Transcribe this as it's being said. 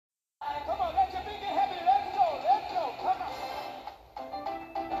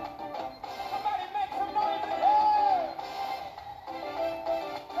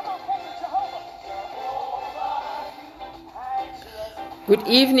Good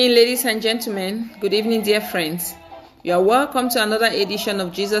evening, ladies and gentlemen. Good evening, dear friends. You are welcome to another edition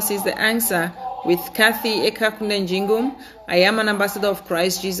of Jesus is the Answer with Kathy Ekakunde Njingum. I am an ambassador of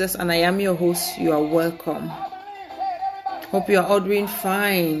Christ Jesus and I am your host. You are welcome. Hope you are all doing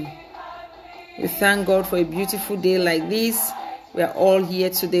fine. We thank God for a beautiful day like this. We are all here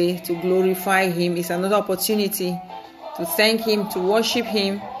today to glorify Him. It's another opportunity to thank Him, to worship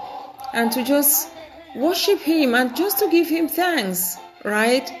Him, and to just worship Him and just to give Him thanks,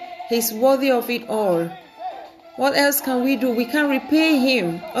 right? He's worthy of it all. What else can we do? We can't repay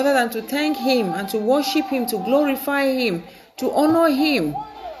Him other than to thank Him and to worship Him, to glorify Him, to honor Him,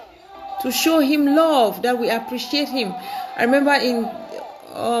 to show Him love, that we appreciate Him. I remember in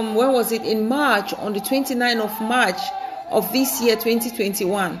March, on the 29th of March of this year,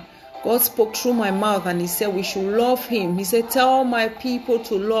 2021, God spoke through my mouth and He said we should love Him. He said, tell my people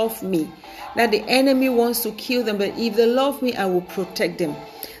to love me, that the enemy wants to kill them, but if they love me, I will protect them.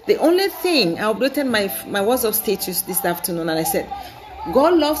 The only thing, I updated my WhatsApp status this afternoon and I said,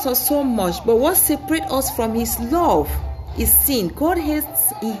 God loves us so much, but what separates us from His love is sin. God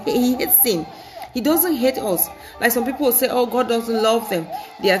hates, He hates sin. He doesn't hate us. Like some people say, oh, God doesn't love them.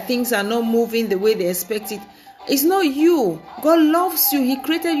 Their things are not moving the way they expect it. It's not you. God loves you. He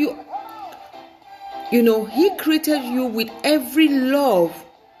created you. He created you with every love.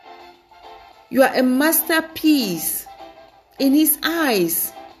 You are a masterpiece in His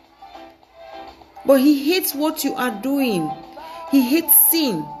eyes. But He hates what you are doing. He hates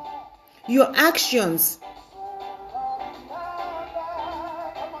sin. Your actions.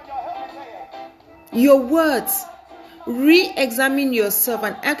 Your words. Re-examine yourself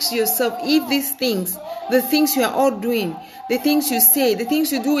and ask yourself if these things, the things you are all doing, the things you say, the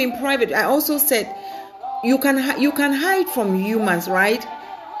things you do in private. I also said you can hide from humans, right?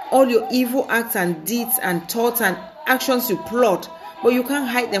 All your evil acts and deeds and thoughts and actions you plot, but you can't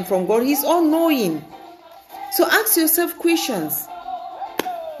hide them from God. He's all-knowing. So ask yourself questions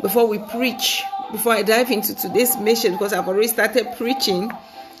before we preach. Before I dive into today's message, because I've already started preaching,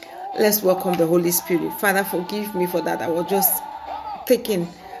 let's welcome the Holy Spirit. Father, forgive me for that. I was just thinking,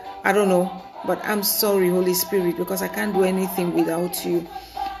 I don't know, but I'm sorry, Holy Spirit, because I can't do anything without you.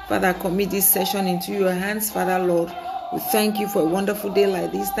 Father, I commit this session into your hands, Father, Lord. We thank you for a wonderful day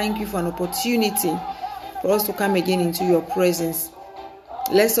like this. Thank you for an opportunity for us to come again into your presence.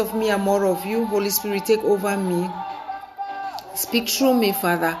 Less of me and more of you. Holy Spirit, take over me. Speak through me,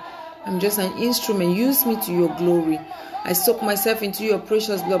 Father. I'm just an instrument. Use me to your glory. I soak myself into your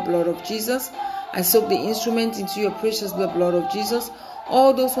precious blood of Jesus. I soak the instrument into your precious blood of Jesus.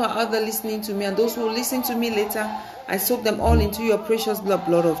 All those who are out there listening to me and those who will listen to me later, I soak them all into your precious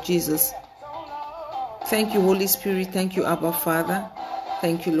blood of Jesus. Thank you, Holy Spirit. Thank you, Abba Father.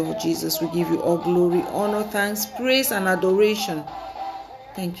 Thank you, Lord Jesus. We give you all glory, honor, thanks, praise, and adoration.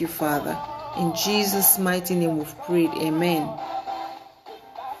 Thank you, Father. In Jesus' mighty name we've prayed. Amen.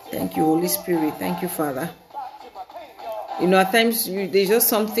 Thank you, Holy Spirit. Thank you, Father. At times there's just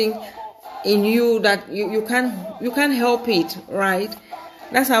something in you that you can't help it, right?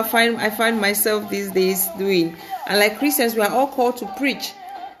 That's how I find myself these days doing. And like Christians, we are all called to preach.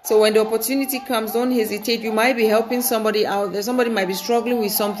 So when the opportunity comes, don't hesitate. You might be helping somebody out there. Somebody might be struggling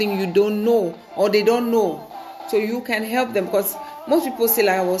with something you don't know or they don't know. So you can help them, because most people say,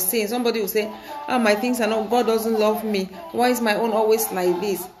 like I was saying, somebody will say, my things are not, God doesn't love me. Why is my own always like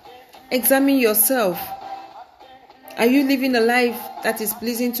this? Examine yourself. Are you living a life that is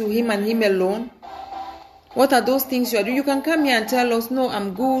pleasing to Him and Him alone? What are those things you are doing? You can come here and tell us, no,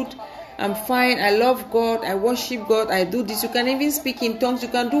 I'm good, I'm fine, I love God, I worship God, I do this. You can even speak in tongues, you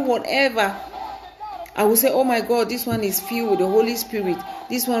can do whatever. I will say, oh my God, this one is filled with the Holy Spirit.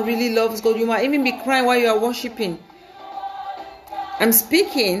 This one really loves God. You might even be crying while you are worshiping. I'm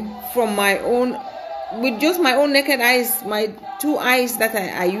speaking from my own, with just my own naked eyes, my two eyes that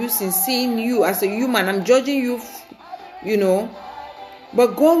I use in seeing you as a human. I'm judging you,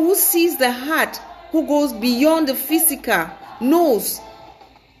 But God, who sees the heart, who goes beyond the physical, knows.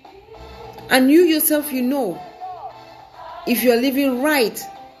 And you yourself, you know if you are living right.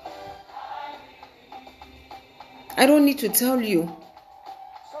 I don't need to tell you.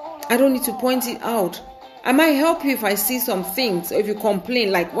 I don't need to point it out. I might help you if I see some things. Or if you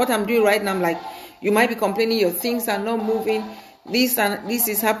complain, like what I'm doing right now, I'm like, you might be complaining your things are not moving. This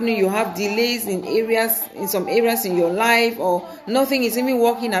is happening. You have delays in some areas in your life, or nothing is even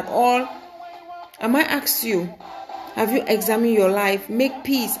working at all. I might ask you, have you examined your life? Make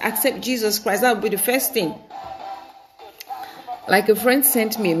peace. Accept Jesus Christ. That would be the first thing. Like a friend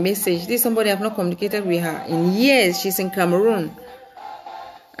sent me a message. This is somebody I've not communicated with her in years. She's in Cameroon.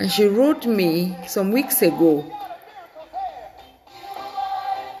 And she wrote me some weeks ago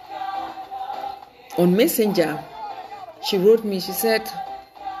on Messenger, she wrote me, she said,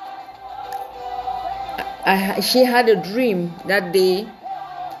 she had a dream that day,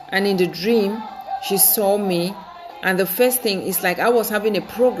 and in the dream, she saw me, and the first thing is like I was having a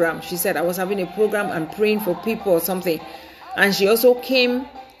program. She said I was having a program and praying for people or something, and she also came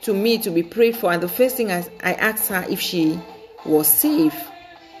to me to be prayed for, and the first thing I asked her if she was safe.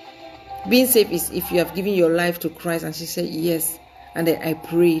 Being safe is if you have given your life to Christ, and she said yes, and then I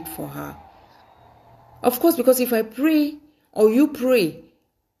prayed for her. Of course, because if I pray or you pray,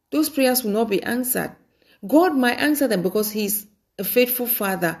 those prayers will not be answered. God might answer them because He's a faithful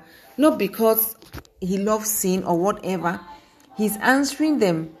Father, not because He loves sin or whatever. He's answering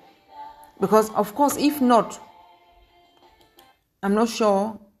them because, of course, if not, I'm not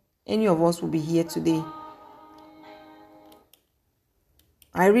sure any of us will be here today.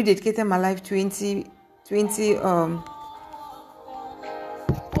 I rededicated my life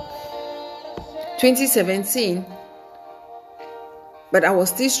 2017, but I was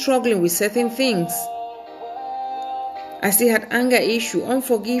still struggling with certain things. I still had anger issue,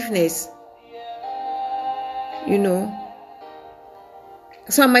 unforgiveness,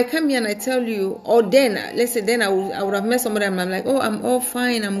 So I might come here and I tell you, or then, let's say then I would have met somebody and I'm like, oh, I'm all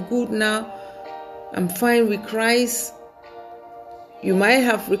fine, I'm good now, I'm fine with Christ. You might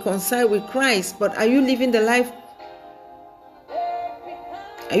have reconciled with Christ, but are you living the life?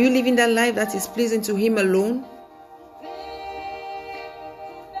 Are you living that life that is pleasing to Him alone?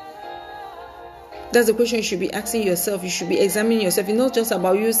 That's the question you should be asking yourself. You should be examining yourself. It's not just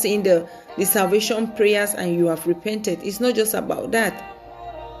about you saying the salvation prayers and you have repented. It's not just about that.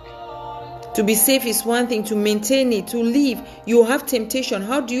 To be safe is one thing. To maintain it, to live. You have temptation.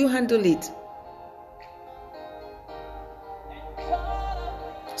 How do you handle it?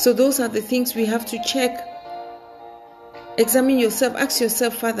 So those are the things we have to check. Examine yourself. Ask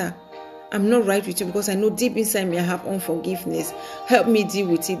yourself, Father, I'm not right with you because I know deep inside me I have unforgiveness. Help me deal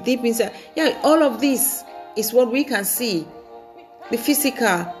with it. Deep inside. Yeah, all of this is what we can see. The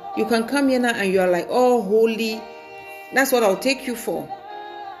physical. You can come here now and you are like, oh, holy. That's what I'll take you for.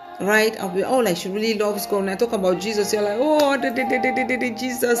 Right? I'll be all like, she really loves God. When I talk about Jesus, you're like, oh,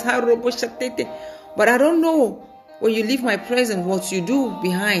 Jesus. But I don't know when you leave my presence what you do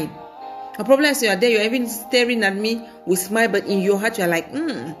behind. The problem is you are there, you're even staring at me with smile, but in your heart you're like,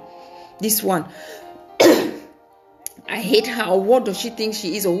 this one. I hate her. What does she think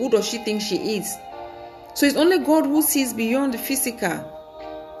she is? Or who does she think she is? So it's only God who sees beyond the physical.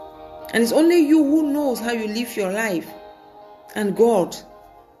 And it's only you who knows how you live your life. And God.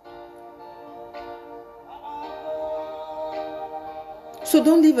 So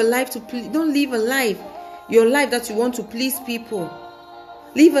don't live a life your life that you want to please people.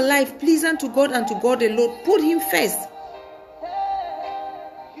 Live a life pleasant to God and to God alone. Put Him first.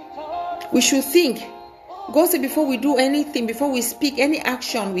 We should think. God said before we do anything, before we speak, any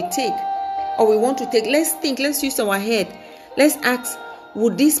action we take or we want to take, let's think, let's use our head. Let's ask,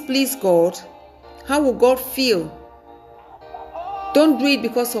 would this please God? How will God feel? Don't do it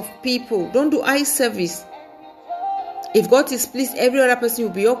because of people. Don't do eye service. If God is pleased, every other person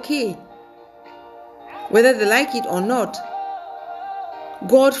will be okay. Whether they like it or not.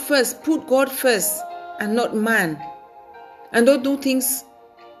 God first. Put God first and not man. And don't do things,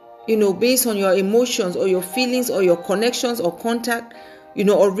 based on your emotions or your feelings or your connections or contact,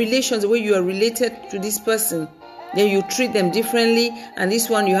 or relations, the way you are related to this person. Then you treat them differently. And this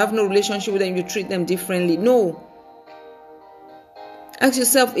one, you have no relationship with them, you treat them differently. No. Ask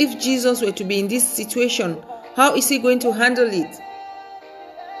yourself, if Jesus were to be in this situation, how is He going to handle it?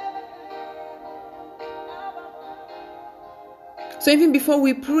 So even before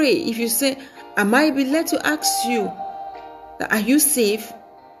we pray, if you say, I might be led to ask you, are you safe?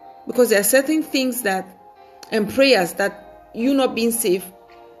 Because there are certain things and prayers that you not being safe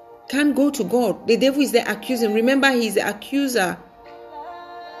can't go to God. The devil is there accusing. Remember, he's the accuser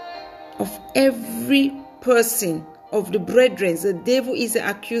of every person, of the brethren. The devil is the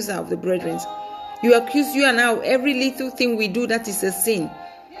accuser of the brethren. You accuse you and now every little thing we do that is a sin.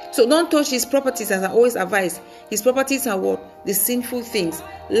 So don't touch his properties, as I always advise. His properties are what? The sinful things.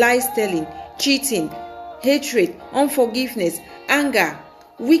 Lies telling, cheating, hatred, unforgiveness, anger,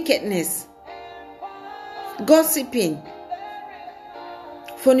 wickedness, gossiping,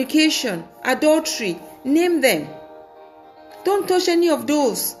 fornication, adultery. Name them. Don't touch any of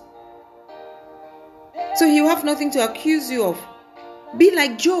those. So he will have nothing to accuse you of. Be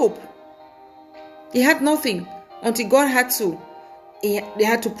like Job. He had nothing until God had to. They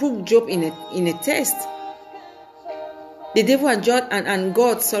had to prove Job in a test. The devil and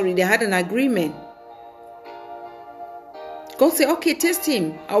God, they had an agreement. God said, okay, test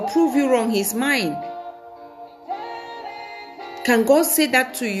him. I'll prove you wrong. He's mine. Can God say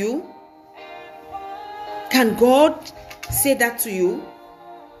that to you? Can God say that to you?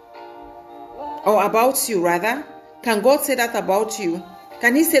 Or about you, rather? Can God say that about you?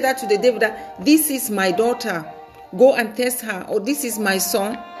 Can he say that to the devil, that this is my daughter, go and test her, or this is my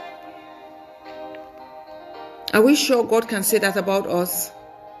son? Are we sure God can say that about us?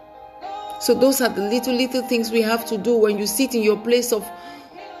 So those are the little things we have to do when you sit in your place of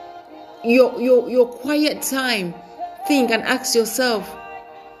your quiet time. Think and ask yourself,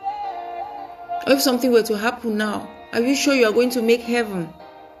 if something were to happen now, are you sure you are going to make heaven?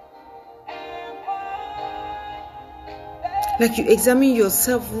 Like, you examine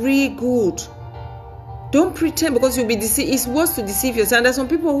yourself really good. Don't pretend, because you'll be deceived. It's worse to deceive yourself. And there's some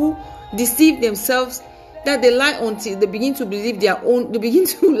people who deceive themselves, that they lie until they begin to believe they begin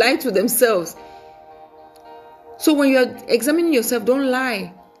to lie to themselves. So when you are examining yourself, don't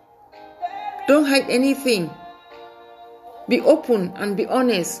lie. Don't hide anything. Be open and be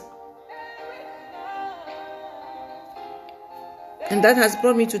honest. And that has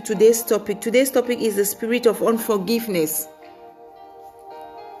brought me to today's topic. Today's topic is the spirit of unforgiveness.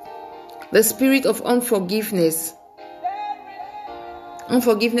 The spirit of unforgiveness.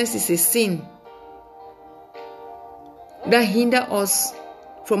 Unforgiveness is a sin that hinders us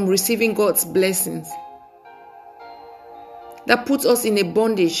from receiving God's blessings. That puts us in a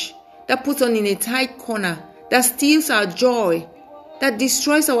bondage. That puts us in a tight corner. That steals our joy. That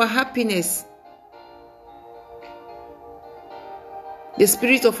destroys our happiness. The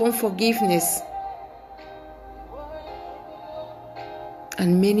spirit of unforgiveness.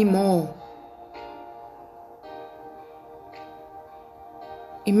 And many more.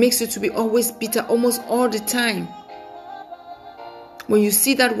 It makes you to be always bitter, almost all the time. When you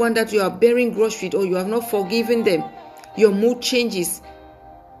see that one that you are bearing grudge with, or you have not forgiven them, your mood changes.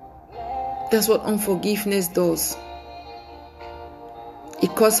 That's what unforgiveness does.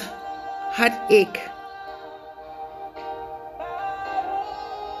 It causes heartache.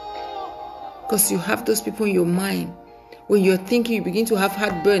 Because you have those people in your mind. When you're thinking, you begin to have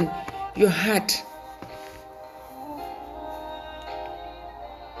heartburn. Your heart.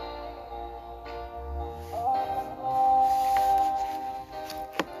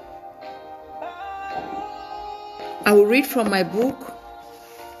 I will read from my book,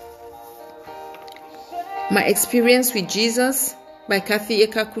 My Experience with Jesus by Kathy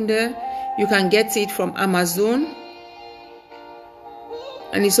Ekakunde. You can get it from Amazon.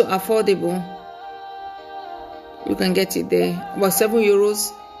 And it's so affordable. You can get it there. About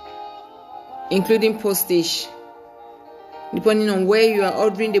 €7, including postage, depending on where you are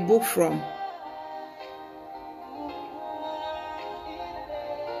ordering the book from.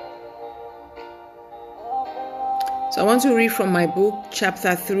 So I want to read from my book,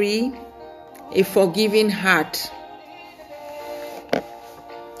 chapter 3, A Forgiving Heart.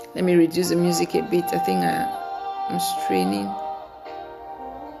 Let me reduce the music a bit. I think I'm straining.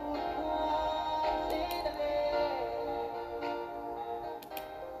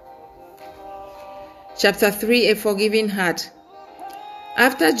 Chapter 3, A Forgiving Heart.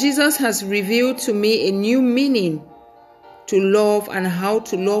 After Jesus has revealed to me a new meaning to love and how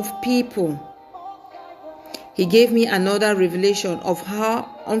to love people, He gave me another revelation of how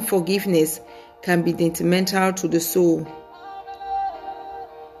unforgiveness can be detrimental to the soul.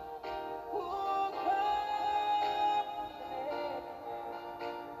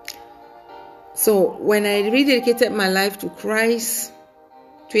 So when I rededicated my life to Christ,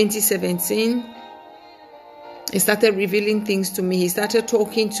 2017, He started revealing things to me. He started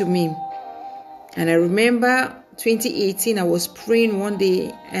talking to me. And I remember 2018, I was praying one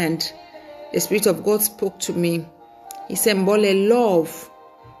day and the Spirit of God spoke to me. He said, Mbole,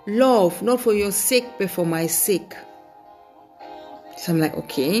 love, not for your sake, but for my sake. So I'm like,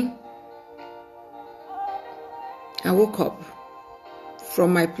 okay. I woke up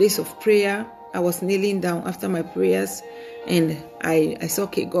from my place of prayer. I was kneeling down after my prayers. And I said,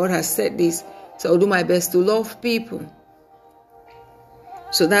 okay, God has said this. So I'll do my best to love people.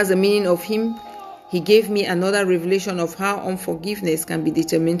 So that's the meaning of Him. He gave me another revelation of how unforgiveness can be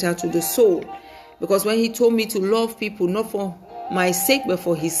detrimental to the soul. Because when He told me to love people, not for my sake, but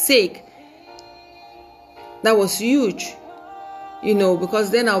for His sake, that was huge.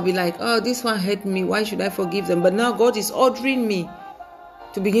 Because then I'll be like, oh, this one hurt me. Why should I forgive them? But now God is ordering me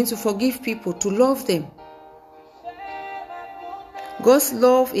to begin to forgive people, to love them. God's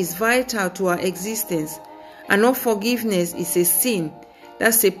love is vital to our existence, and unforgiveness is a sin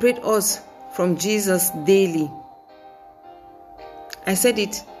that separates us from Jesus daily. I said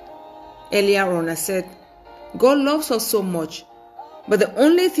it earlier on. I said, God loves us so much, but the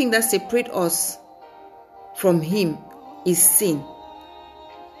only thing that separates us from Him is sin.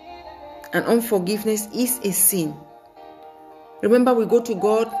 And unforgiveness is a sin. Remember, we go to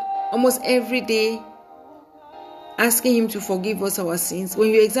God almost every day asking Him to forgive us our sins. When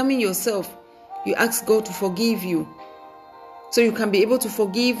you examine yourself, you ask God to forgive you, so you can be able to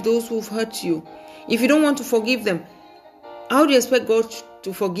forgive those who've hurt you. If you don't want to forgive them, how do you expect God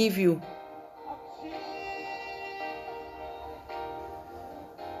to forgive you?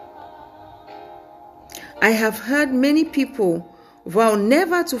 I have heard many people vow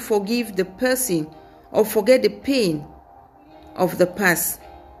never to forgive the person or forget the pain of the past.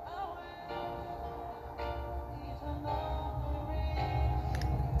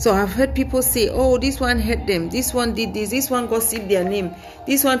 So I've heard people say, oh, this one hurt them, this one did this one gossiped their name,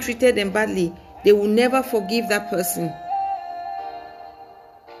 this one treated them badly. They will never forgive that person.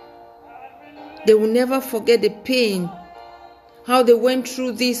 They will never forget the pain, how they went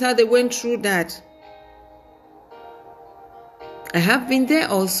through this, how they went through that. I have been there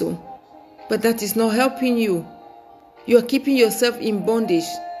also, but that is not helping you. You are keeping yourself in bondage.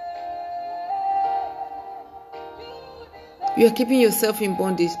 You are keeping yourself in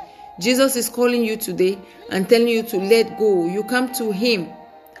bondage. Jesus is calling you today and telling you to let go. You come to Him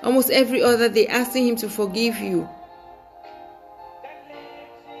almost every other day asking Him to forgive you.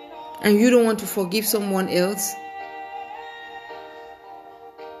 And you don't want to forgive someone else.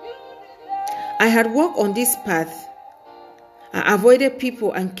 I had walked on this path. I avoided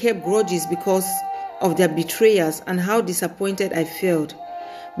people and kept grudges because of their betrayers and how disappointed I felt.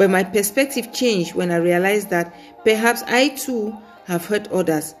 But my perspective changed when I realized that perhaps I too have hurt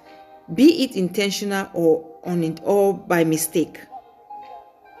others, be it intentional or by mistake.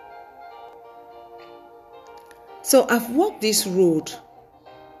 So I've walked this road.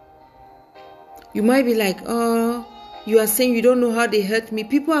 You might be like, oh, you are saying you don't know how they hurt me.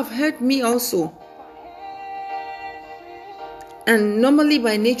 People have hurt me also. And normally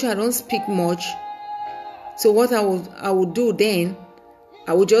by nature I don't speak much. So what I would do then,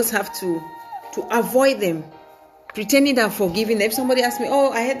 I would just have to avoid them, pretending that I'm forgiving them. If somebody asks me,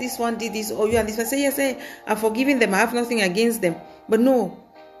 oh, I heard this one did this, or you and this, I say, yes, I'm forgiving them. I have nothing against them. But no,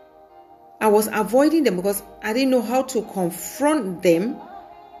 I was avoiding them because I didn't know how to confront them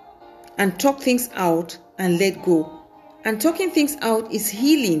and talk things out and let go. And talking things out is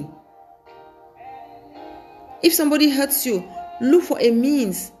healing. If somebody hurts you, look for a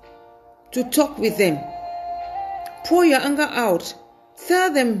means to talk with them. Pour your anger out.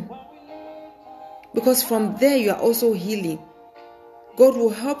 Tell them. Because from there you are also healing. God will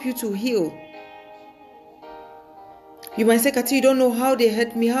help you to heal. You might say, Kati, you don't know how they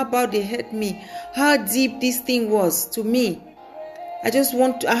hurt me. How about they hurt me? How deep this thing was to me. I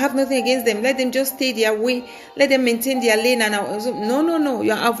have nothing against them. Let them just stay their way. Let them maintain their lane. No.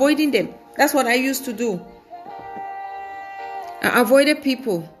 You are avoiding them. That's what I used to do. I avoided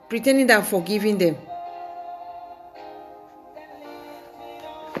people, pretending that I'm forgiving them.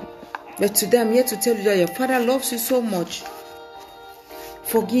 But today I'm here to tell you that your Father loves you so much.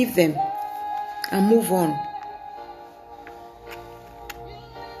 Forgive them and move on.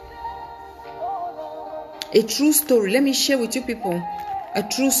 A true story. Let me share with you people a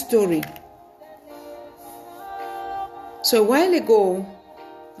true story. So a while ago,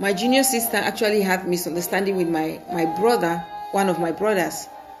 my junior sister actually had misunderstanding with my brother, one of my brothers.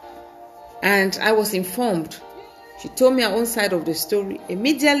 And I was informed. She told me her own side of the story.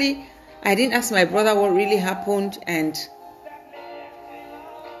 Immediately, I didn't ask my brother what really happened, and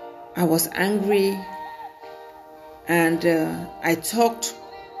I was angry. And I talked.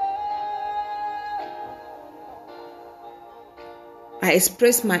 I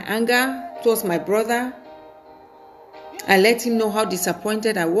expressed my anger towards my brother. I let him know how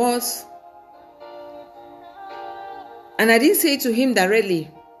disappointed I was. And I didn't say it to him directly.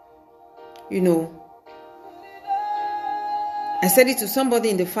 I said it to somebody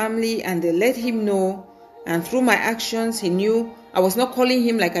in the family, and they let him know. And through my actions, he knew I was not calling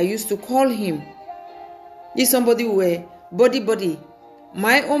him like I used to call him. This somebody who were body,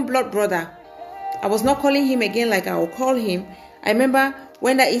 my own blood brother. I was not calling him again like I would call him. I remember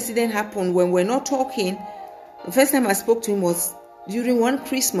when that incident happened, when we're not talking, the first time I spoke to him was during one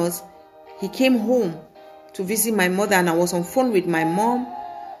Christmas. He came home to visit my mother, and I was on phone with my mom.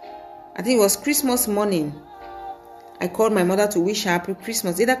 I think it was Christmas morning. I called my mother to wish her happy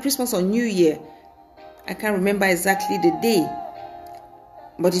Christmas, either Christmas or New Year. I can't remember exactly the day,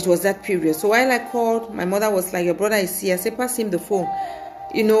 but it was that period. So while I called, my mother was like, your brother is here. I said, pass him the phone.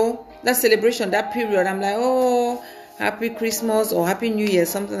 That celebration, that period, I'm like, oh, happy Christmas or happy New Year,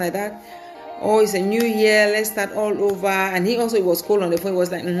 something like that. oh, it's a new year, let's start all over. And he also was cold on the phone. He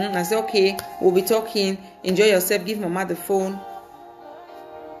was like, I said, okay, we'll be talking. Enjoy yourself. Give Mama the phone.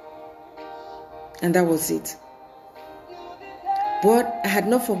 And that was it. But I had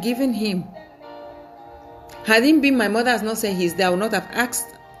not forgiven him. Had it been my mother has not said he's there, I would not have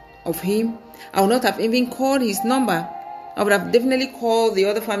asked of him. I would not have even called his number. I would have definitely called the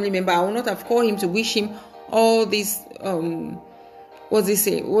other family member. I would not have called him to wish him all these, what do you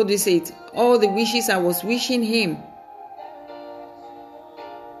say it? All the wishes I was wishing him.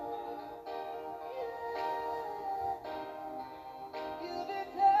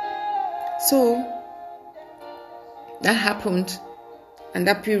 So, that happened, and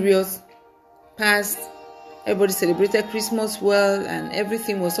that period passed. Everybody celebrated Christmas well, and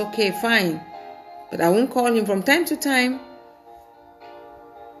everything was okay, fine. But I won't call him from time to time.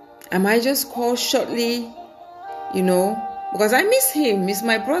 I might just call shortly, because I miss him. He's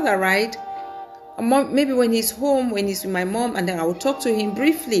my brother, right? Maybe when he's home, when he's with my mom, and then I will talk to him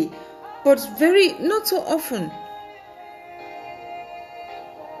briefly, but not so often.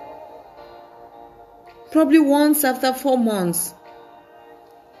 Probably once after 4 months.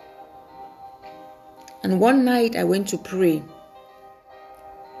 And one night I went to pray.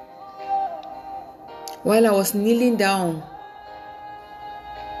 While I was kneeling down,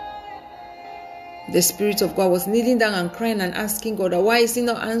 the Spirit of God was kneeling down and crying and asking God, why is He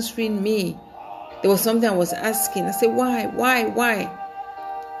not answering me? There was something I was asking. I said, why?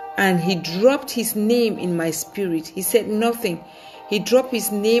 And He dropped His name in my spirit. He said nothing. He dropped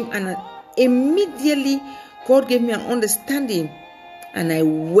His name, and immediately God gave me an understanding. And I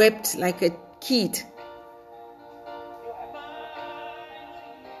wept like a kid.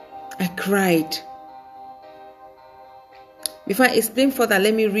 I cried. Before I explain further,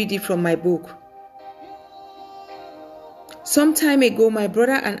 let me read it from my book. Some time ago, my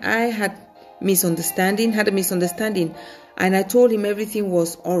brother and I had a misunderstanding, and I told him everything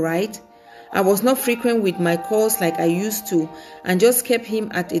was all right. I was not frequent with my calls like I used to, and just kept him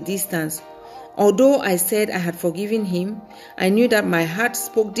at a distance. Although I said I had forgiven him, I knew that my heart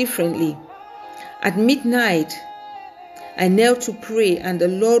spoke differently. At midnight, I knelt to pray, and the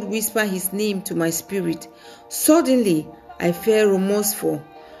Lord whispered His name to my spirit. Suddenly, I felt remorseful.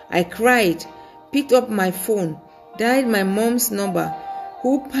 I cried, picked up my phone, dialed my mom's number,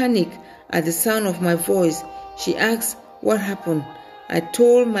 who panicked at the sound of my voice. She asked what happened. I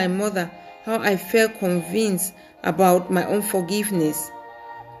told my mother how I felt convinced about my unforgiveness.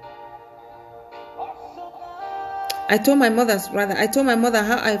 I told my mother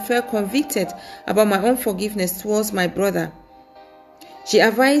how I felt convicted about my unforgiveness towards my brother. She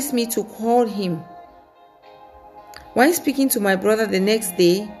advised me to call him. While speaking to my brother the next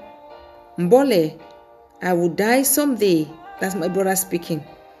day, Mbole, I will die someday. That's my brother speaking.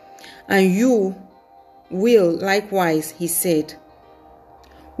 And you will likewise, he said.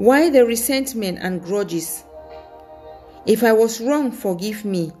 Why the resentment and grudges? If I was wrong, forgive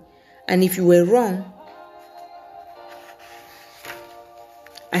me. And if you were wrong,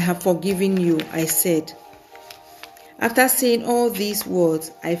 I have forgiven you, I said. After saying all these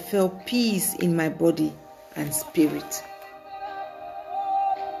words, I felt peace in my body and spirit.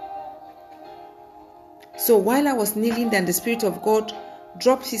 So while I was kneeling down, the Spirit of God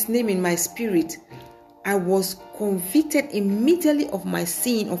dropped His name in my spirit. I was convicted immediately of my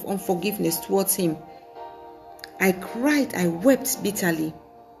sin of unforgiveness towards Him. I cried, I wept bitterly.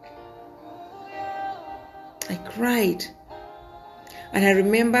 I cried. And I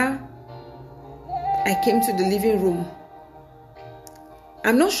remember I came to the living room.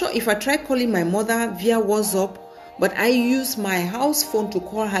 I'm not sure if I tried calling my mother via WhatsApp, but I used my house phone to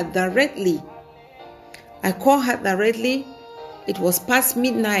call her directly. I called her directly. It was past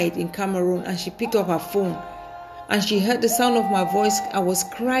midnight in Cameroon, and she picked up her phone. And she heard the sound of my voice. I was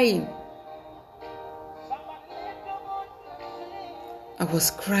crying. I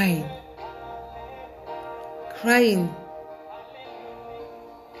was crying.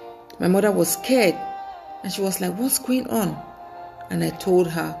 My mother was scared, and she was like, what's going on? And I told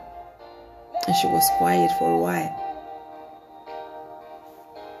her, and she was quiet for a while.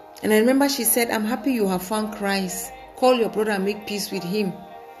 And I remember she said, I'm happy you have found Christ. Call your brother and make peace with him.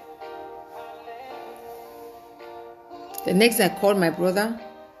 The next day I called my brother,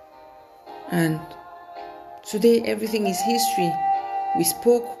 and today everything is history. We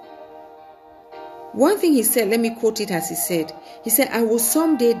spoke. One thing he said, let me quote it as he said. He said, I will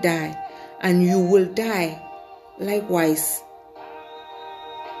someday die, and you will die likewise.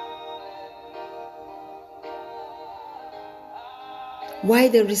 Why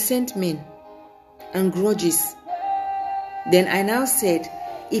the resentment and grudges? Then I now said,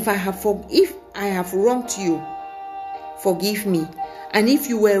 if I have wronged you, forgive me. And if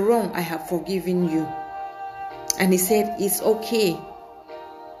you were wrong, I have forgiven you. And he said, it's okay.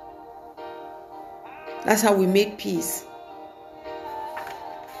 That's how we made peace.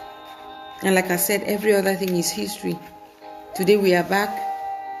 And like I said, every other thing is history. Today we are back.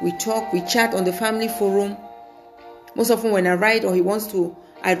 We talk, we chat on the family forum. Most often when I write or he wants to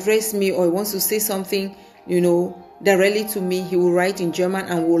address me or he wants to say something, directly to me, he will write in German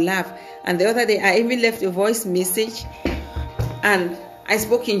and we'll laugh. And the other day, I even left a voice message and I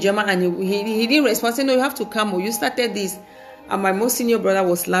spoke in German and he didn't respond. He said, no, you have to come. You started this. And my most senior brother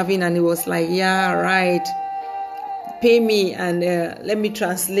was laughing and he was like, yeah, right. Pay me and let me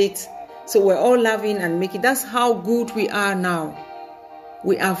translate. So we're all laughing and making. That's how good we are now.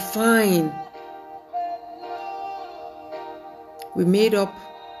 We are fine. We made up.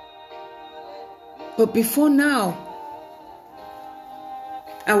 But before now,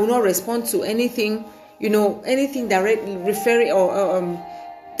 I will not respond to anything, anything directly referring or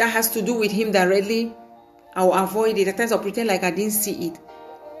that has to do with him directly. I will avoid it. At times I'll pretend like I didn't see it.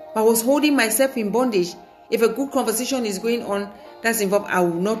 But I was holding myself in bondage. If a good conversation is going on that's involved, I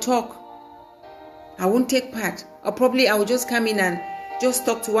will not talk. I won't take part. Or probably I will just come in and just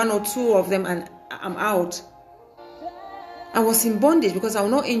talk to one or two of them and I'm out. I was in bondage because I will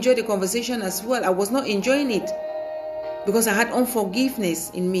not enjoy the conversation as well. I was not enjoying it because I had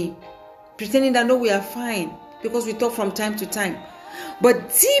unforgiveness in me, pretending that no, we are fine because we talk from time to time.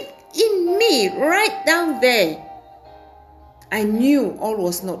 But deep in me, right down there, I knew all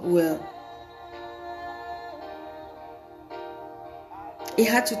was not well. It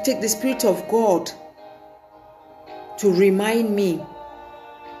had to take the Spirit of God to remind me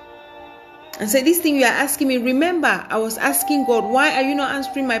and say, this thing you are asking me, remember, I was asking God, why are you not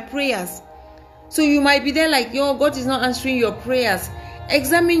answering my prayers? So you might be there like, yo, God is not answering your prayers.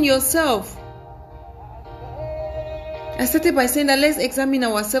 Examine yourself. I started by saying that let's examine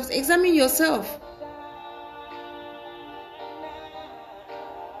ourselves. Examine yourself.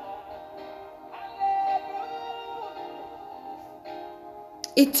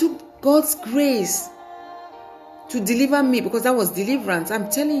 It took God's grace to deliver me because that was deliverance. I'm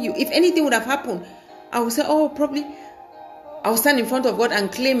telling you, if anything would have happened, I would say, oh, probably I'll stand in front of God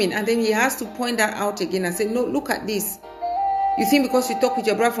and claim it. And then he has to point that out again and say, no, look at this. You think because you talk with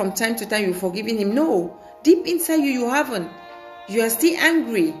your brother from time to time, you've forgiven him. No, deep inside you, you haven't. You are still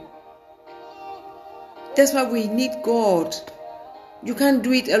angry. That's why we need God. You can't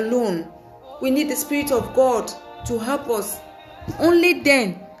do it alone. We need the Spirit of God to help us. Only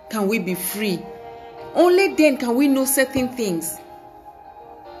then can we be free. Only then can we know certain things.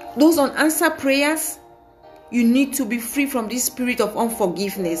 Those unanswered prayers, you need to be free from this spirit of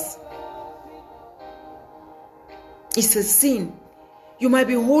unforgiveness. It's a sin. You might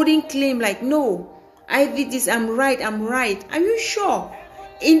be holding claim like, no, I did this, I'm right. Are you sure?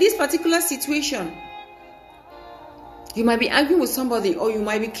 In this particular situation, you might be arguing with somebody or you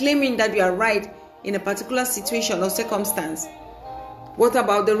might be claiming that you are right in a particular situation or circumstance. What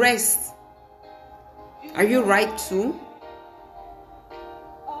about the rest? Are you right too?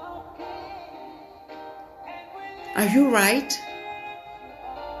 Are you right?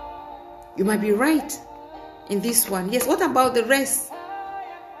 You might be right in this one. Yes, what about the rest?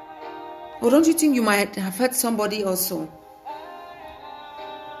 Or don't you think you might have hurt somebody also?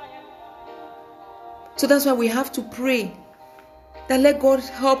 So that's why we have to pray that let God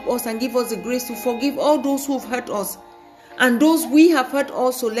help us and give us the grace to forgive all those who have hurt us. And those we have hurt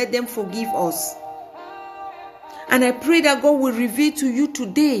also, let them forgive us. And I pray that God will reveal to you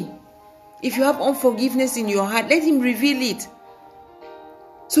today, if you have unforgiveness in your heart, let him reveal it.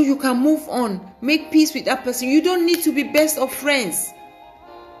 So you can move on, make peace with that person. You don't need to be best of friends.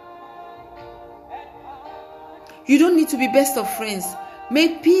 You don't need to be best of friends.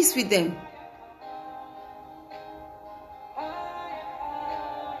 Make peace with them.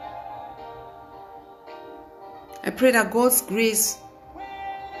 I pray that God's grace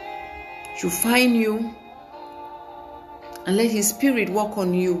should find you and let his Spirit work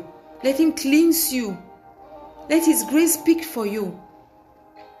on you. Let him cleanse you. Let his grace speak for you.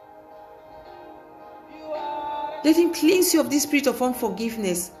 Let him cleanse you of this spirit of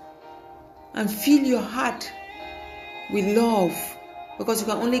unforgiveness and fill your heart with love, because you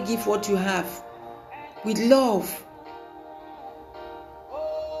can only give what you have. With love.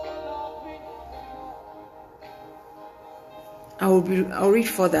 I'll read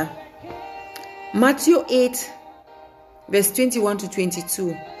further. Matthew 8, verse 21 to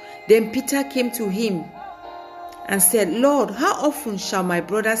 22. Then Peter came to him and said, Lord, how often shall my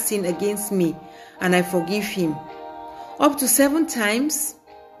brother sin against me and I forgive him? Up to 7 times?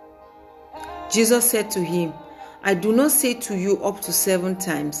 Jesus said to him, I do not say to you up to 7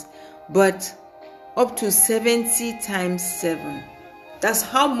 times, but up to 70 times 7. That's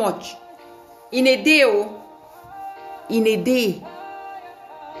how much? In a day, in a day,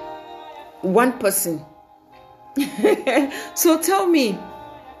 one person. So tell me,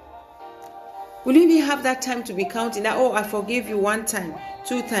 will you even have that time to be counting that, oh, I forgave you 1 time,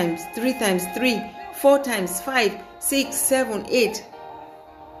 2 times, 3 times, 3, 4 times, 5, 6, 7, 8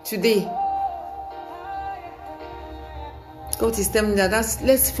 today? God is telling me that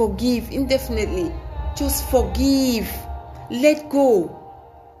let's forgive indefinitely. Just forgive. Let go.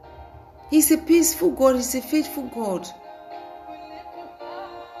 He's a peaceful God. He's a faithful God.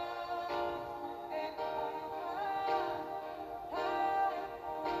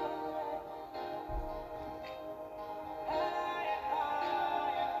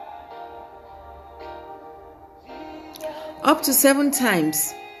 Up to 7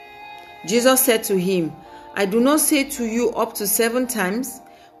 times. Jesus said to him, I do not say to you up to 7 times,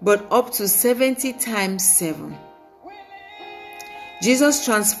 but up to 70 times 7. Jesus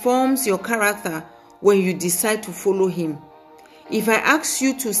transforms your character when you decide to follow him. If I ask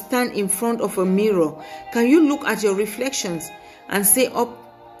you to stand in front of a mirror, can you look at your reflections and say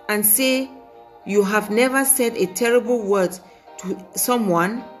you have never said a terrible word to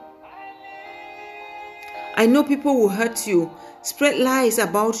someone? I know people will hurt you, spread lies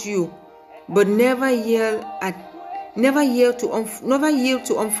about you, but never yield to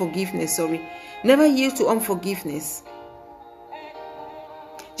unforgiveness. Never yield to unforgiveness.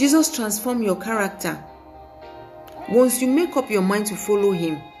 Jesus transforms your character once you make up your mind to follow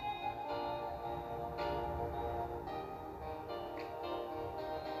him.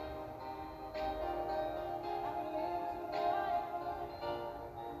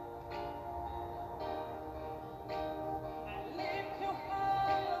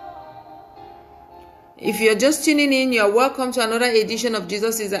 If you're just tuning in, you are welcome to another edition of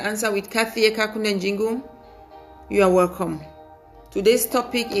Jesus is the Answer with Kathy Ekakunde Njingu. You are welcome. Today's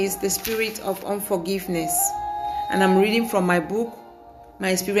topic is the spirit of unforgiveness. And I'm reading from my book, My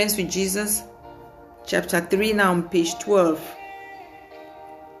Experience with Jesus, chapter 3, now on page 12.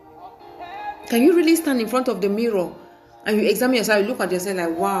 Can you really stand in front of the mirror and you examine yourself, you look at yourself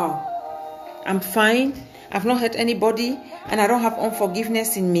like, wow, I'm fine, I've not hurt anybody, and I don't have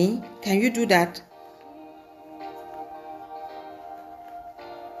unforgiveness in me? Can you do that?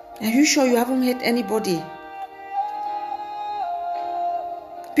 Are you sure you haven't hurt anybody?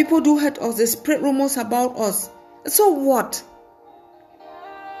 People do hurt us. They spread rumors about us. So what?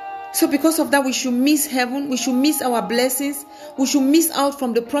 So because of that, we should miss heaven. We should miss our blessings. We should miss out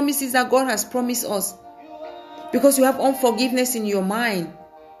from the promises that God has promised us. Because you have unforgiveness in your mind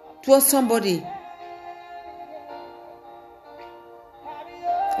towards somebody.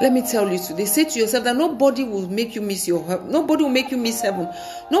 Let me tell you today, say to yourself that nobody will make you miss nobody will make you miss heaven.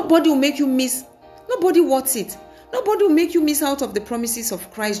 Nobody will make you miss, nobody wants it. Nobody will make you miss out of the promises of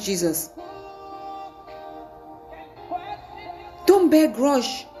Christ Jesus. Don't bear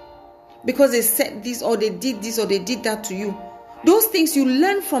grudge because they said this or they did this or they did that to you. Those things, you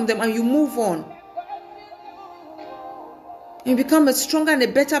learn from them and you move on. You become a stronger and a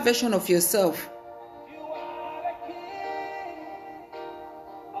better version of yourself.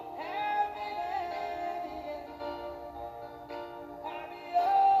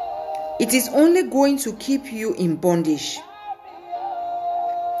 It is only going to keep you in bondage.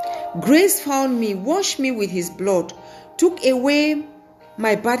 Grace found me, washed me with his blood, took away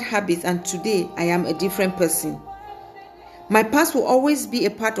my bad habits, and today I am a different person. My past will always be a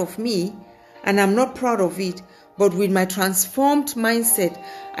part of me, and I'm not proud of it, but with my transformed mindset,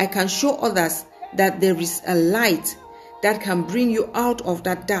 I can show others that there is a light that can bring you out of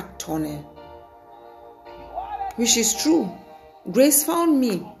that dark tunnel. Which is true. Grace found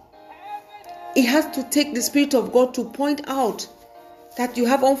me. It has to take the Spirit of God to point out that you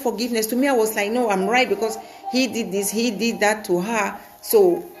have unforgiveness. To me, I was like, no, I'm right because he did this, he did that to her,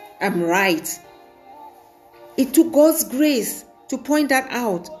 so I'm right. It took God's grace to point that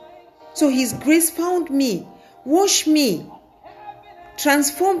out. So his grace found me, washed me,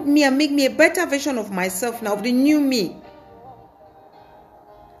 transformed me, and made me a better version of myself now, of the new me.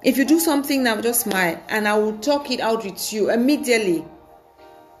 If you do something now, just smile and I will talk it out with you immediately.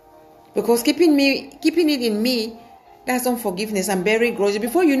 Because keeping it in me, that's unforgiveness and bearing grudges.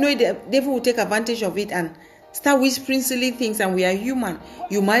 Before you know it, the devil will take advantage of it and start whispering silly things, and we are human.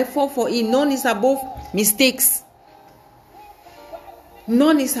 You might fall for it. None is above mistakes.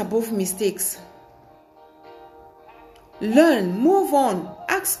 None is above mistakes. Learn, move on,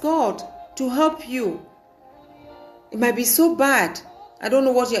 ask God to help you. It might be so bad. I don't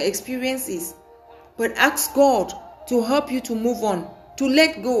know what your experience is. But ask God to help you to move on, to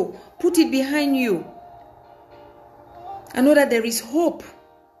let go, put it behind you. I know that there is hope.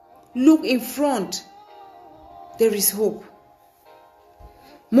 Look in front. There is hope.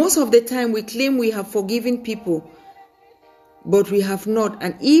 Most of the time we claim we have forgiven people, but we have not.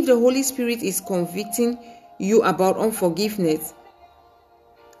 And if the Holy Spirit is convicting you about unforgiveness,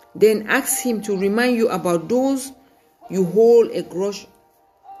 then ask Him to remind you about those you hold a grudge.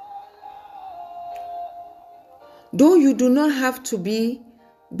 Though you do not have to be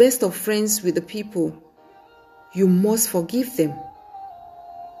best of friends with the people, you must forgive them.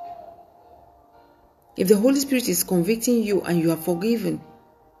 If the Holy Spirit is convicting you and you are forgiven,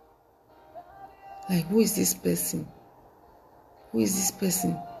 like, who is this person? Who is this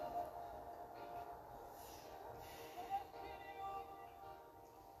person?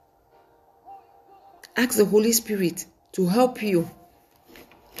 Ask the Holy Spirit to help you,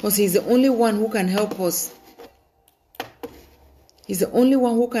 because He's the only one who can help us. He's the only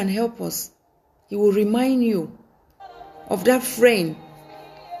one who can help us. He will remind you of that friend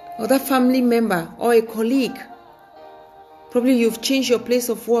or that family member or a colleague. Probably you've changed your place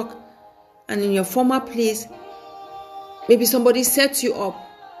of work, and in your former place, maybe somebody sets you up.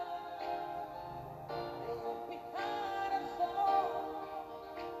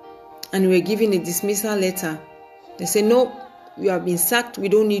 And you were given a dismissal letter. They say, no, you have been sacked, we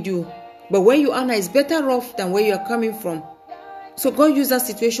don't need you. But where you are now is better off than where you are coming from. So God used that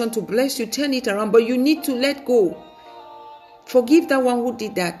situation to bless you, turn it around, but you need to let go. Forgive that one who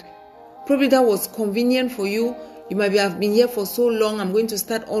did that. Probably that was convenient for you. You might have been here for so long, I'm going to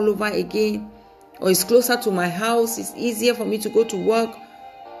start all over again. Or it's closer to my house, it's easier for me to go to work.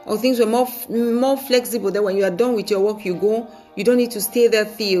 Or things were more flexible, that when you are done with your work, you go. You don't need to stay there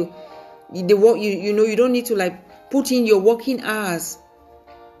till the work, you don't need to like put in your working hours.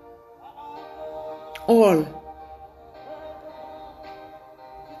 All.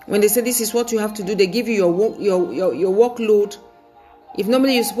 When they say this is what you have to do, they give you your workload. If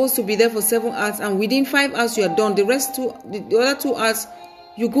normally you're supposed to be there for 7 hours, and within 5 hours you are done, the other 2 hours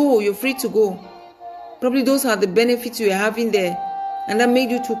you go, you're free to go. Probably those are the benefits you are having there, and that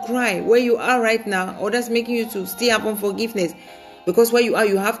made you to cry where you are right now, or that's making you to still have unforgiveness, because where you are,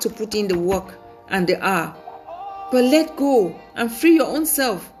 you have to put in the work and the hour. But let go and free your own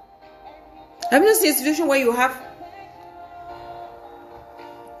self. Have you not seen a situation where you have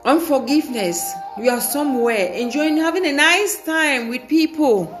unforgiveness? You are somewhere enjoying having a nice time with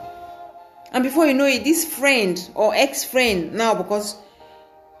people, and before you know it, this friend or ex-friend, now because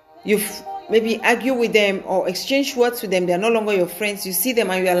you've maybe argue with them or exchange words with them, they are no longer your friends. You see them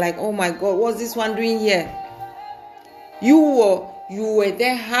and you are like, oh my God, what's this one doing here? You were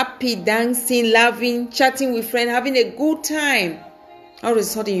there happy, dancing, laughing, chatting with friends, having a good time. All of a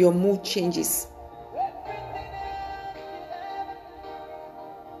sudden your mood changes.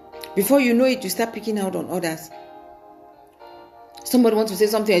 Before you know it, you start picking out on others. Somebody wants to say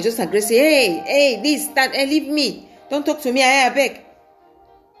something, you're just aggressive. Hey, this, that, hey, leave me. Don't talk to me, I beg.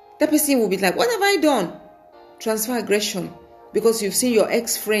 That person will be like, what have I done? Transfer aggression. Because you've seen your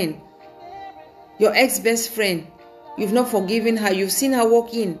ex-friend, your ex-best friend. You've not forgiven her. You've seen her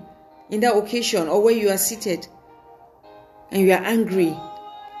walk in that occasion or where you are seated. And you are angry.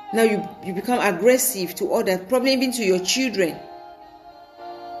 Now you become aggressive to others, probably even to your children.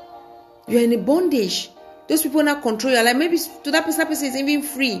 You are in a bondage. Those people now control your life. Maybe to that person is even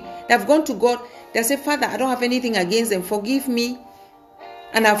free. They have gone to God. They say, Father, I don't have anything against them. Forgive me.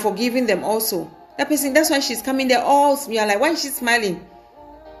 And I've forgiven them also. That person, that's why she's coming there all. You are like, why is she smiling?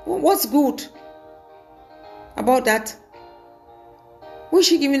 What's good about that? Why is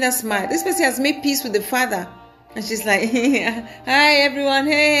she giving a smile? This person has made peace with the Father. And she's like, hi everyone,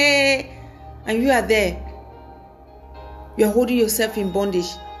 hey. And you are there. You are holding yourself in bondage.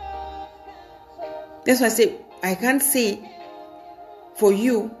 That's why I say, I can't say for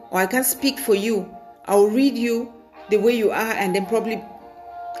you, or I can't speak for you. I will read you the way you are, and then probably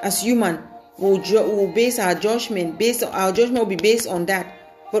as human, we'll base our judgment. Our judgment will be based on that.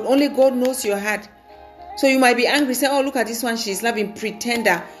 But only God knows your heart. So you might be angry, say, oh, look at this one, she's loving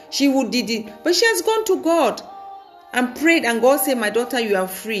pretender. She would did it. But she has gone to God and prayed, and God said, my daughter, you are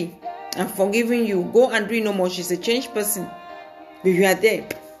free. I'm forgiving you. Go and do it no more. She's a changed person. But you are there,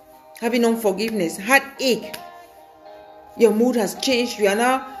 having unforgiveness, heartache. Your mood has changed. You are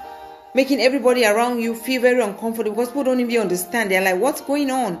now making everybody around you feel very uncomfortable because people don't even understand. They're like, what's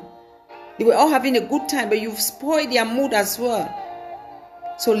going on? They were all having a good time, but you've spoiled their mood as well.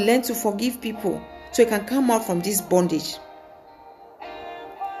 So learn to forgive people so you can come out from this bondage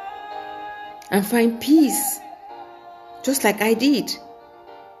and find peace, just like I did.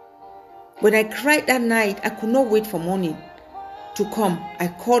 When I cried that night, I could not wait for morning to come. I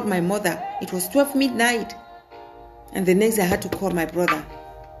called my mother. It was 12 midnight. And the next day I had to call my brother.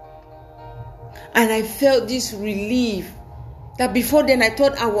 And I felt this relief that before then I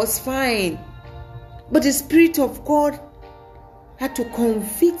thought I was fine. But the Spirit of God had to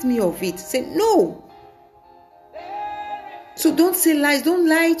convict me of it. Say, no. So don't say lies. Don't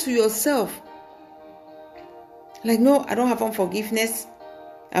lie to yourself. Like, no, I don't have unforgiveness.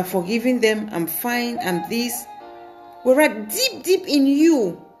 I've forgiven them. I'm fine. I'm this. Whereas deep in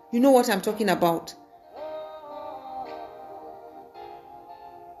you, you know what I'm talking about.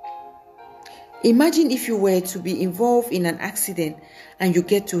 Imagine if you were to be involved in an accident and you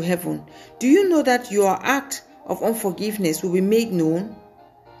get to heaven. Do you know that your act of unforgiveness will be made known?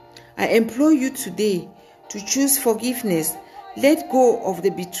 I implore you today to choose forgiveness. Let go of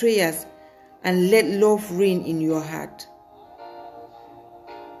the betrayers and let love reign in your heart.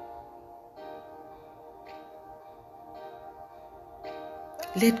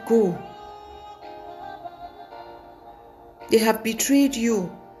 Let go. They have betrayed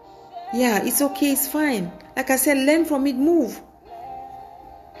you. Yeah, it's okay, it's fine. Like I said, learn from it, move.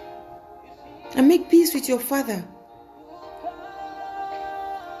 And make peace with your Father.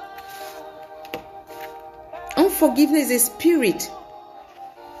 Unforgiveness is a spirit.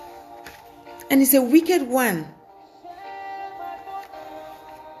 And it's a wicked one.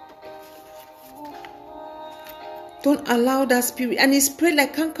 Don't allow that spirit. And it spread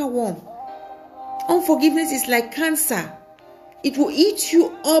like cankerworm. Unforgiveness is like cancer. It will eat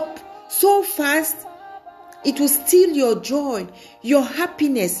you up so fast. It will steal your joy, your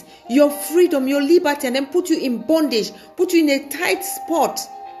happiness, your freedom, your liberty, and then put you in bondage, put you in a tight spot.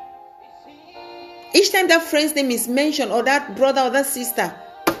 Each time that friend's name is mentioned, or that brother or that sister,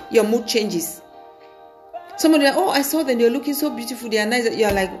 your mood changes. Somebody like, oh, I saw them, they're looking so beautiful, they are nice.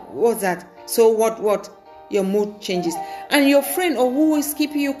 You're like, what's that? So what? Your mood changes. And your friend or who is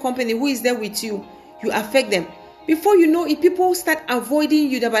keeping you company, who is there with you, you affect them. Before you know it, people start avoiding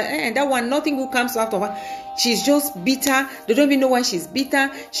you. That one, nothing good comes out of her. She's just bitter. They don't even know why she's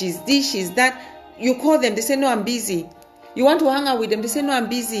bitter. She's this, she's that. You call them, they say, no, I'm busy. You want to hang out with them, they say, no, I'm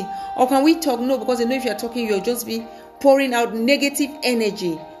busy. Or can we talk? No, because they know if you're talking, you'll just be pouring out negative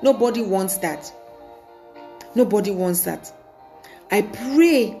energy. Nobody wants that. Nobody wants that. I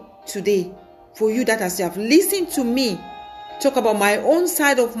pray today for you that as you have listened to me talk about my own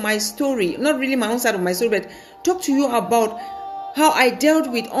side of my story, not really my own side of my story, but talk to you about how I dealt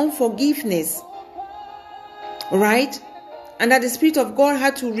with unforgiveness, right? And that the Spirit of God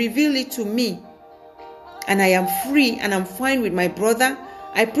had to reveal it to me. And I am free and I'm fine with my brother.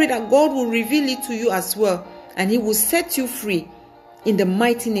 I pray that God will reveal it to you as well. And He will set you free in the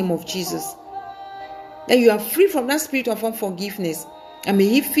mighty name of Jesus. That you are free from that spirit of unforgiveness. And may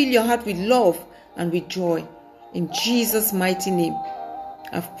He fill your heart with love and with joy. In Jesus' mighty name,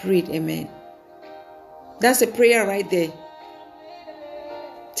 I've prayed. Amen. That's a prayer right there.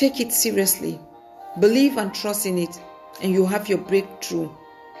 Take it seriously. Believe and trust in it. And you'll have your breakthrough.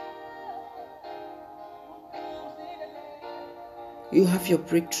 You have your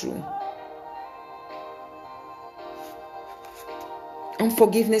breakthrough.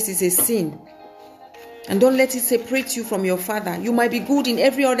 Unforgiveness is a sin. And don't let it separate you from your Father. You might be good in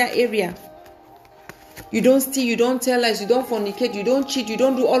every other area. You don't steal, you don't tell lies, you don't fornicate, you don't cheat, you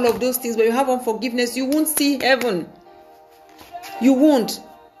don't do all of those things. But you have unforgiveness, you won't see heaven. You won't.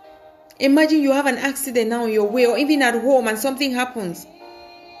 Imagine you have an accident now on your way, or even at home, and something happens.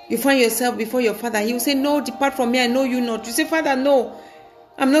 You find yourself before your Father. He will say, no, depart from me, I know you not. You say, Father, no,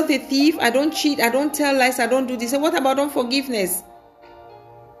 I'm not a thief, I don't cheat, I don't tell lies, I don't do this. So what about unforgiveness?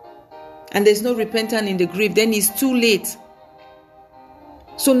 And there's no repentance in the grave, then it's too late.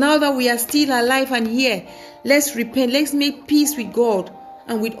 So now that we are still alive and here, let's repent, let's make peace with God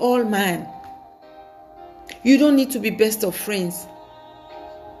and with all man. You don't need to be best of friends.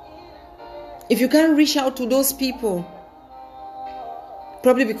 If you can't reach out to those people,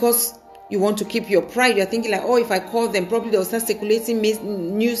 probably because you want to keep your pride, you're thinking like, oh, if I call them, probably they'll start circulating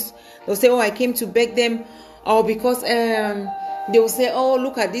news. They'll say, oh, I came to beg them. Or because they will say, oh,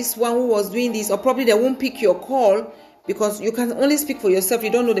 look at this one who was doing this. Or probably they won't pick your call because you can only speak for yourself. You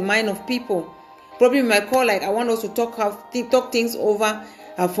don't know the mind of people. Probably you might call like, I want us to talk things over.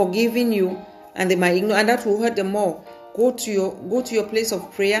 I've forgiven you. And they might ignore. And that will hurt them more. Go to your place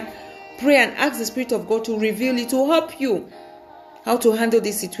of prayer. Pray and ask the Spirit of God to reveal it, to help you how to handle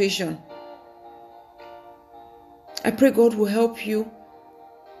this situation. I pray God will help you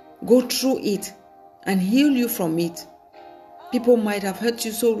go through it and heal you from it. People might have hurt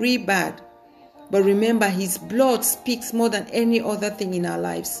you so really bad, but remember, His blood speaks more than any other thing in our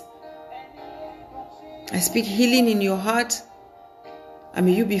lives. I speak healing in your heart. And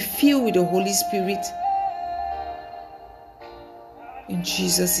may you be filled with the Holy Spirit. In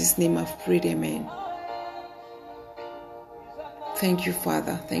Jesus' name I've prayed, amen. Thank you,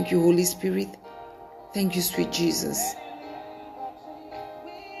 Father. Thank you, Holy Spirit. Thank you, sweet Jesus.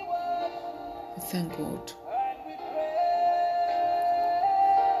 Thank God.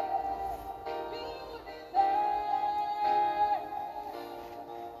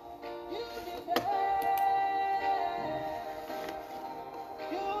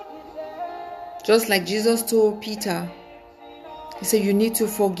 Just like Jesus told Peter, he said, you need to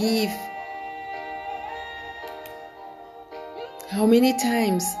forgive. How many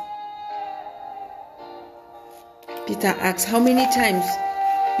times? Peter asked, how many times?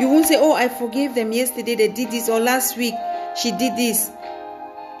 You won't say, oh, I forgave them yesterday, they did this, or last week, she did this.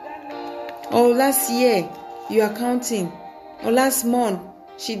 Or last year, you are counting. Or last month,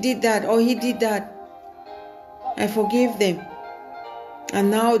 she did that, or he did that. I forgave them. And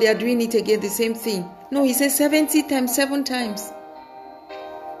now they are doing it again, the same thing. No, he says 70 times, 7 times.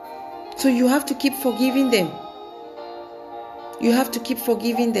 So you have to keep forgiving them. You have to keep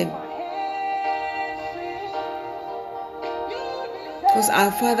forgiving them. Because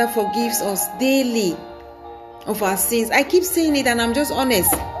our Father forgives us daily of our sins. I keep saying it and I'm just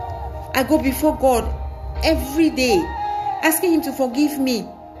honest. I go before God every day, asking Him to forgive me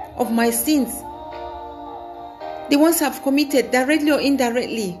of my sins. The ones I've committed, directly or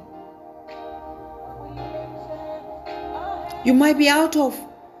indirectly. You might be out of,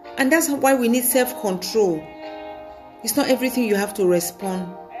 and that's why we need self-control. It's not everything you have to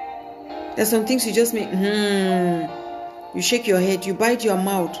respond. There's some things you just make, you shake your head, you bite your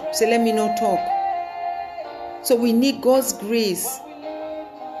mouth, say, let me not talk. So we need God's grace.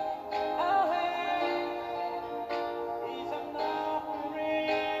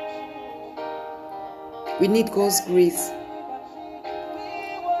 We need God's grace.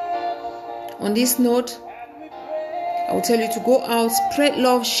 On this note, I will tell you to go out, spread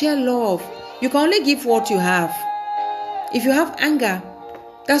love, share love. You can only give what you have. If you have anger,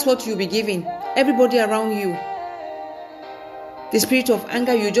 that's what you'll be giving everybody around you. The spirit of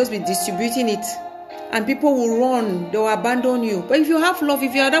anger, you'll just be distributing it. And people will run, they will abandon you. But if you have love,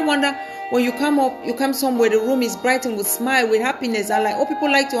 if you are that one that when you come up, you come somewhere, the room is bright and with smile, with happiness, and like, oh,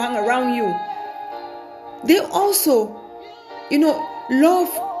 people like to hang around you. They also,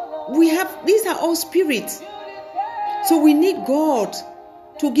 love, these are all spirits. So we need God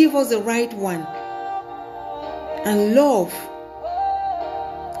to give us the right one. And love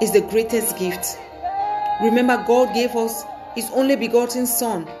is the greatest gift. Remember, God gave us His only begotten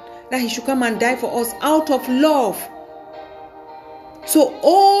Son, that He should come and die for us out of love. So,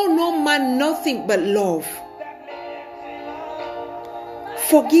 no man, nothing but love.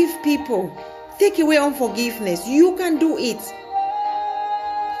 Forgive people. Take away unforgiveness. You can do it.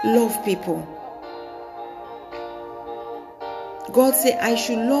 Love people. God said, I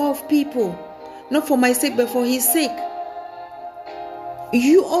should love people. Not for my sake, but for His sake.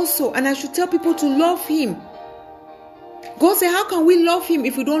 You also, and I should tell people to love Him. God said, how can we love Him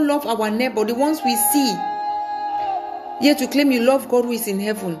if we don't love our neighbor, the ones we see? Yet to claim you love God who is in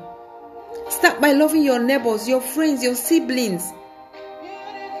heaven. Start by loving your neighbors, your friends, your siblings.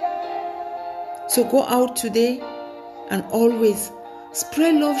 So go out today and always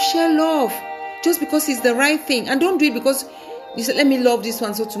spread love, share love. Just because it's the right thing. And don't do it because you said, let me love this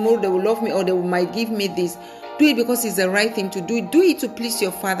one so tomorrow they will love me or they might give me this. Do it because it's the right thing to do. Do it to please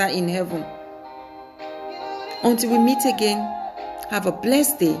your Father in heaven. Until we meet again, have a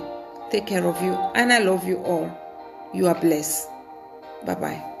blessed day. Take care of you. And I love you all. You are blessed.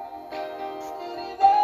 Bye-bye.